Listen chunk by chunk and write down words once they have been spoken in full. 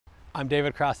I'm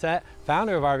David Crossett,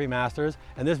 founder of RV Masters,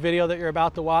 and this video that you're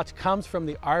about to watch comes from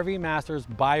the RV Masters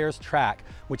Buyer's Track,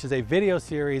 which is a video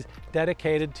series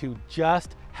dedicated to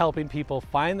just helping people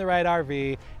find the right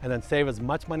RV and then save as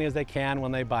much money as they can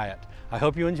when they buy it. I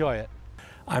hope you enjoy it.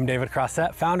 I'm David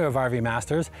Crossett, founder of RV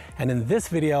Masters, and in this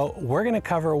video, we're going to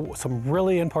cover some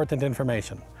really important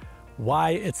information. Why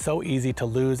it's so easy to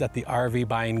lose at the RV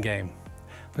buying game.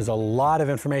 There's a lot of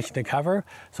information to cover,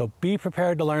 so be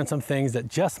prepared to learn some things that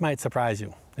just might surprise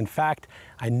you. In fact,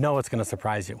 I know it's going to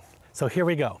surprise you. So here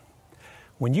we go.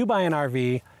 When you buy an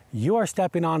RV, you are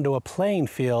stepping onto a playing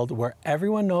field where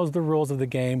everyone knows the rules of the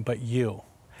game but you.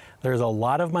 There's a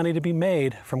lot of money to be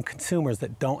made from consumers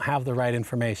that don't have the right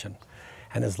information.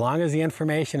 And as long as the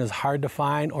information is hard to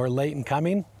find or late in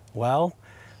coming, well,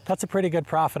 that's a pretty good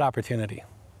profit opportunity,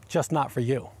 just not for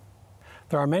you.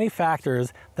 There are many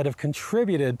factors that have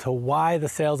contributed to why the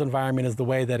sales environment is the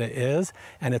way that it is,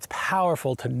 and it's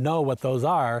powerful to know what those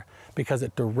are because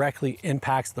it directly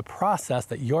impacts the process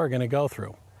that you're going to go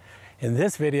through. In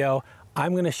this video,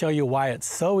 I'm going to show you why it's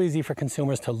so easy for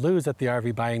consumers to lose at the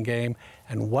RV buying game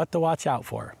and what to watch out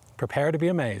for. Prepare to be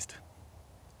amazed.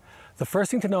 The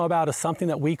first thing to know about is something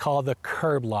that we call the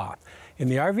curb law. In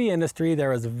the RV industry,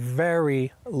 there is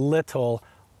very little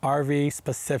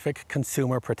RV-specific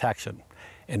consumer protection.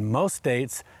 In most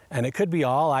states, and it could be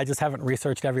all, I just haven't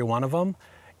researched every one of them,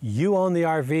 you own the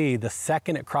RV the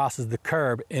second it crosses the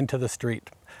curb into the street.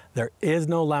 There is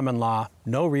no lemon law,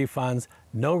 no refunds,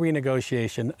 no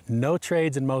renegotiation, no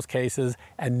trades in most cases,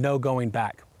 and no going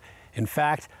back. In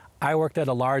fact, I worked at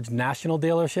a large national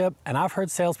dealership, and I've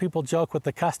heard salespeople joke with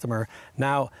the customer,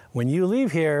 now, when you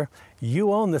leave here,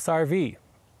 you own this RV.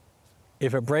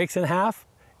 If it breaks in half,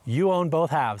 you own both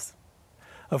halves.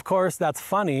 Of course, that's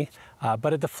funny,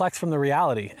 but it deflects from the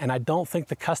reality, and I don't think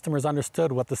the customers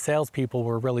understood what the salespeople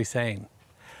were really saying.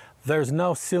 There's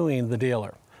no suing the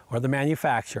dealer, or the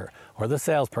manufacturer, or the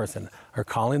salesperson, or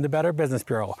calling the Better Business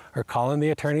Bureau, or calling the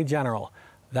Attorney General.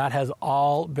 That has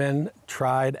all been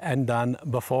tried and done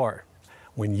before.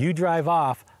 When you drive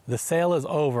off, the sale is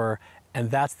over, and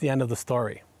that's the end of the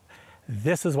story.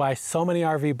 This is why so many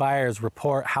RV buyers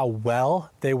report how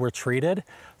well they were treated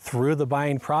through the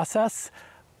buying process,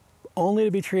 only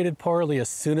to be treated poorly as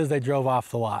soon as they drove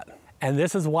off the lot. And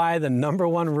this is why the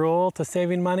 #1 rule to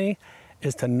saving money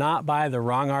is to not buy the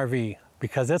wrong RV,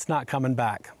 because it's not coming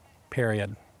back,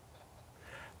 period.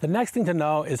 The next thing to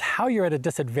know is how you're at a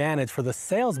disadvantage for the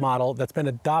sales model that's been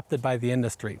adopted by the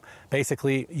industry,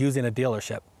 basically using a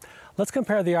dealership. Let's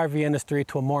compare the RV industry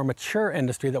to a more mature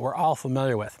industry that we're all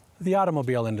familiar with, the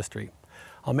automobile industry.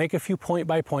 I'll make a few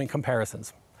point-by-point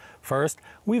comparisons. First,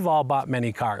 we've all bought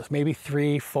many cars, maybe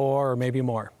 3, 4, or maybe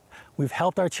more. We've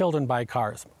helped our children buy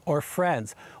cars, or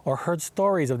friends, or heard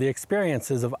stories of the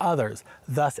experiences of others,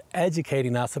 thus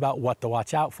educating us about what to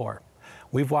watch out for.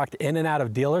 We've walked in and out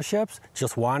of dealerships,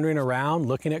 just wandering around,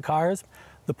 looking at cars.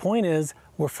 The point is,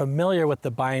 we're familiar with the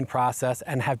buying process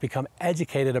and have become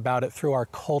educated about it through our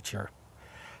culture.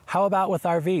 How about with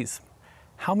RVs?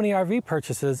 How many RV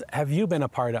purchases have you been a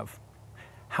part of?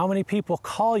 How many people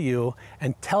call you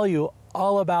and tell you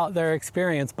all about their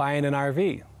experience buying an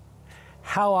RV?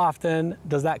 How often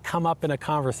does that come up in a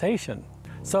conversation?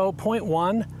 So point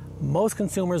 1, most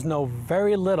consumers know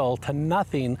very little to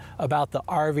nothing about the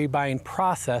RV buying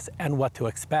process and what to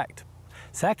expect.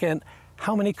 Second,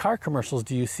 how many car commercials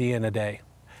do you see in a day?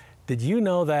 Did you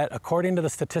know that according to the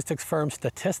statistics firm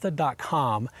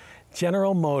Statista.com,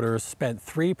 General Motors spent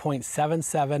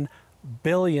 $3.77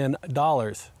 billion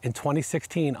in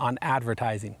 2016 on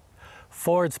advertising.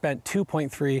 Ford spent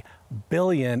 $2.3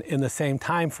 billion in the same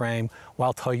time frame,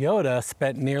 while Toyota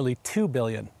spent nearly $2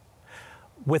 billion.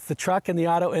 With the truck and the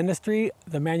auto industry,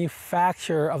 the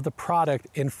manufacturer of the product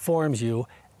informs you,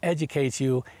 educates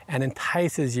you, and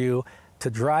entices you to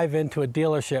drive into a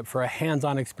dealership for a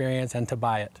hands-on experience and to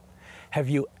buy it. Have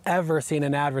you ever seen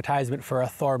an advertisement for a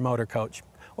Thor motor coach,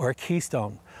 or a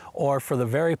Keystone, or for the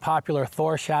very popular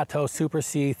Thor Chateau Super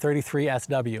C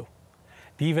 33SW?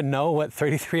 Do you even know what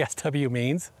 33SW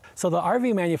means? So the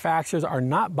RV manufacturers are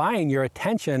not buying your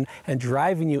attention and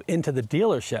driving you into the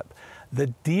dealership. The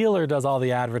dealer does all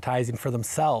the advertising for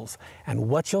themselves. And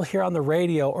what you'll hear on the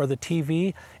radio or the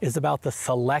TV is about the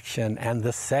selection and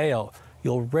the sale.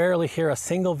 You'll rarely hear a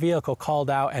single vehicle called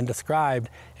out and described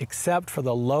except for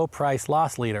the low price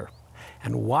loss leader.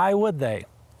 And why would they?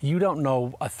 You don't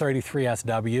know a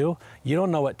 33SW, you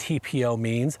don't know what TPO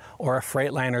means, or a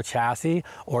Freightliner chassis,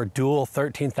 or dual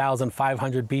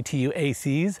 13,500 BTU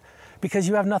ACs, because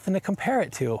you have nothing to compare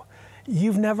it to.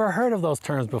 you've never heard of those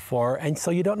terms before, and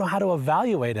so you don't know how to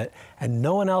evaluate it, and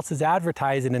no one else is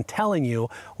advertising and telling you,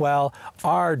 well,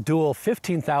 our dual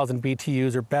 15,000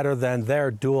 BTUs are better than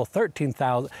their dual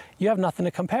 13,000. You have nothing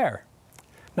to compare.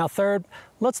 Now third,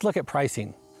 let's look at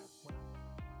pricing.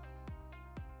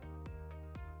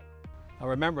 Now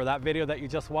remember, that video that you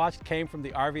just watched came from the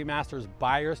RV Masters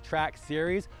Buyer's Track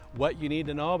series, what you need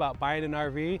to know about buying an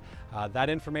RV. That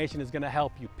information is going to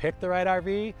help you pick the right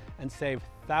RV and save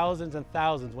thousands and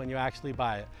thousands when you actually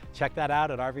buy it. Check that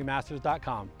out at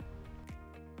rvmasters.com.